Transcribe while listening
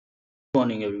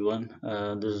Morning everyone,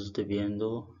 this is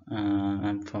Divyendu.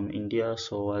 I'm from India,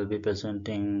 so I'll be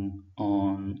presenting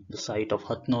on the site of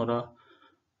Hatnora,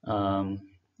 um,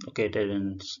 located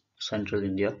in central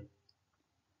India.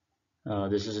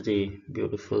 This is the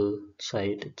beautiful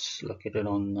site. It's located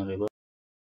on the river.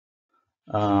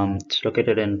 It's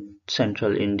located in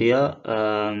central India,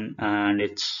 and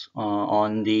it's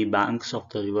on the banks of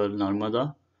the river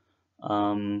Narmada.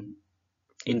 Um,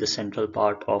 in the central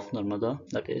part of Narmada,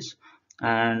 that is.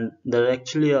 And there are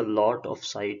actually a lot of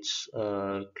sites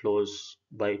close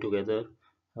by together.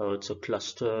 It's a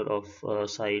cluster of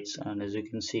sites, and as you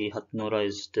can see, Hatnora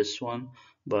is this one,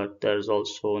 but there's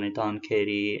also Nitan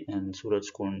Kheri and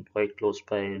Surajkund quite close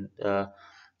by. Uh,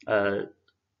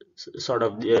 Sort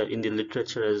of in the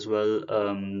literature as well,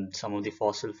 some of the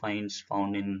fossil finds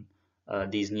found in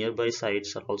these nearby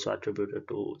sites are also attributed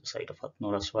to the site of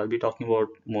Hatnora. So I'll be talking about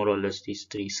more or less these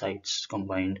three sites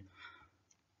combined.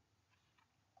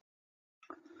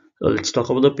 So let's talk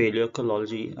about the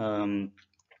paleoecology.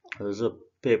 There's a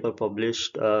paper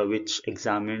published which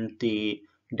examined the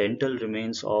dental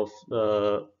remains of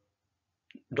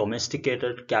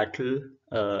domesticated cattle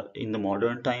in the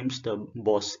modern times, the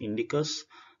Bos indicus,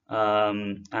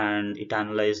 and it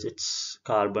analyzed its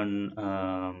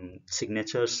carbon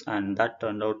signatures, and that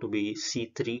turned out to be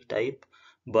C3 type.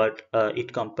 But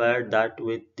it compared that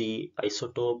with the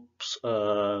isotopes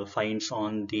finds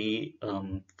on the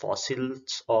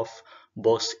fossils of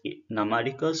Bos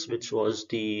namadicus, which was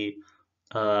the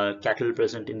cattle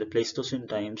present in the Pleistocene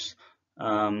times,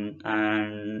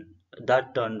 and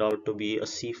that turned out to be a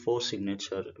C4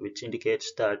 signature, which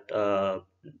indicates that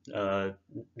the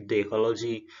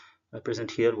ecology present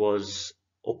here was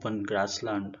open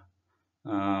grassland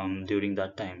during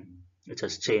that time, which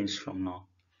has changed from now.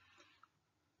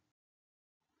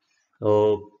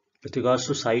 So, with regards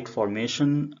to site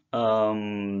formation,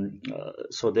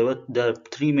 so there are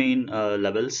three main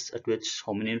levels at which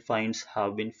hominin finds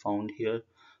have been found here.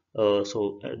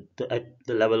 So at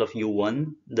the level of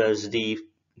U1, there's the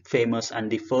famous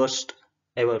and the first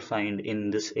ever find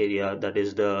in this area, that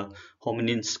is the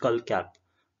hominin skull cap,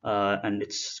 and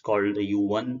it's called the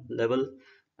U1 level.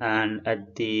 And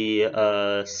at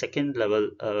the second level,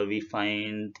 we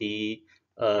find the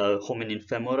hominin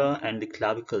femora and the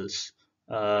clavicles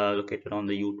located on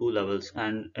the U2 levels,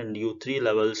 and in U3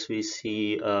 levels we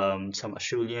see some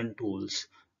Acheulean tools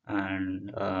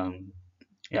and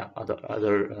yeah,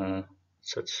 other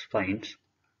such finds.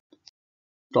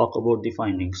 Talk about the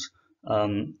findings.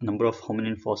 Number of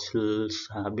hominin fossils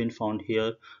have been found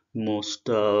here. Most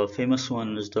famous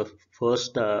one is the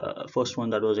first one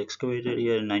that was excavated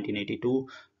here in 1982,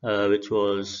 which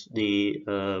was the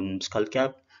skull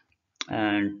cap,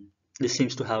 and this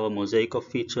seems to have a mosaic of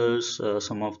features,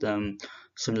 some of them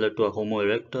similar to a Homo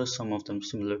erectus, some of them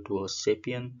similar to a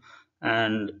sapien,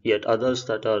 and yet others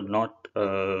that are not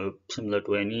similar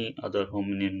to any other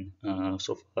hominin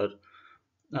so far,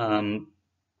 um,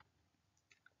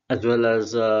 as well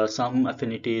as some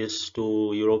affinities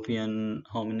to European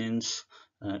hominins,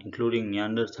 including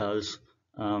Neanderthals.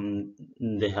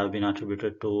 They have been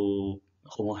attributed to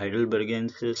Homo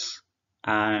heidelbergensis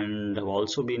and have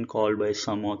also been called by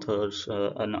some authors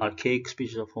an archaic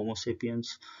species of Homo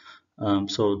sapiens.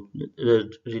 So there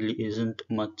really isn't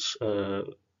much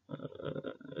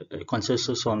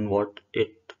consensus on what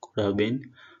it could have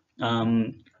been.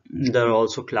 There are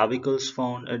also clavicles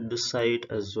found at the site,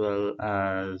 as well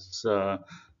as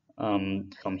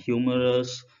some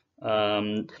humerus,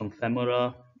 some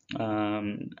femora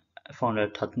found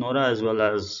at Hatnora, as well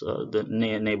as the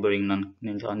neighboring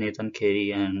Nathan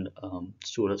Kheri and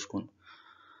Surajkund.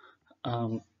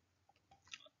 Um,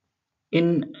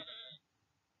 in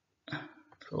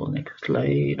so next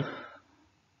slide.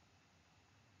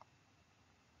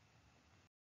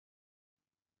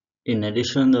 In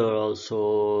addition, there are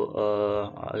also,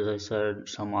 as I said,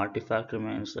 some artifact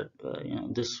remains that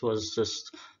this was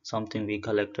just something we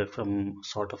collected from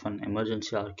sort of an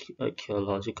emergency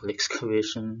archaeological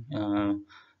excavation.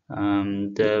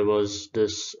 There was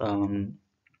this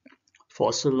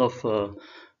fossil of a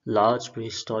large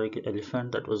prehistoric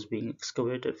elephant that was being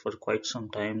excavated for quite some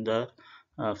time there,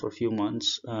 for a few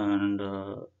months, and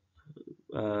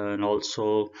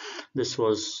also this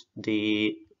was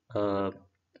the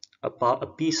a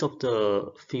piece of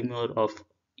the femur of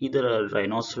either a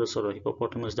rhinoceros or a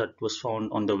hippopotamus that was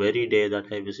found on the very day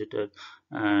that I visited,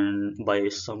 and by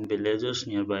some villagers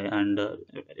nearby, and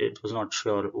it was not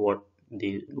sure what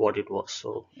it was,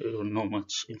 so there was no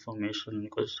much information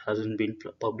because it hasn't been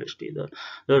published either.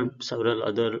 There are several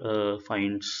other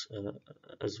finds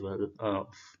as well of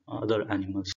other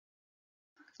animals.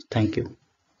 Thank you.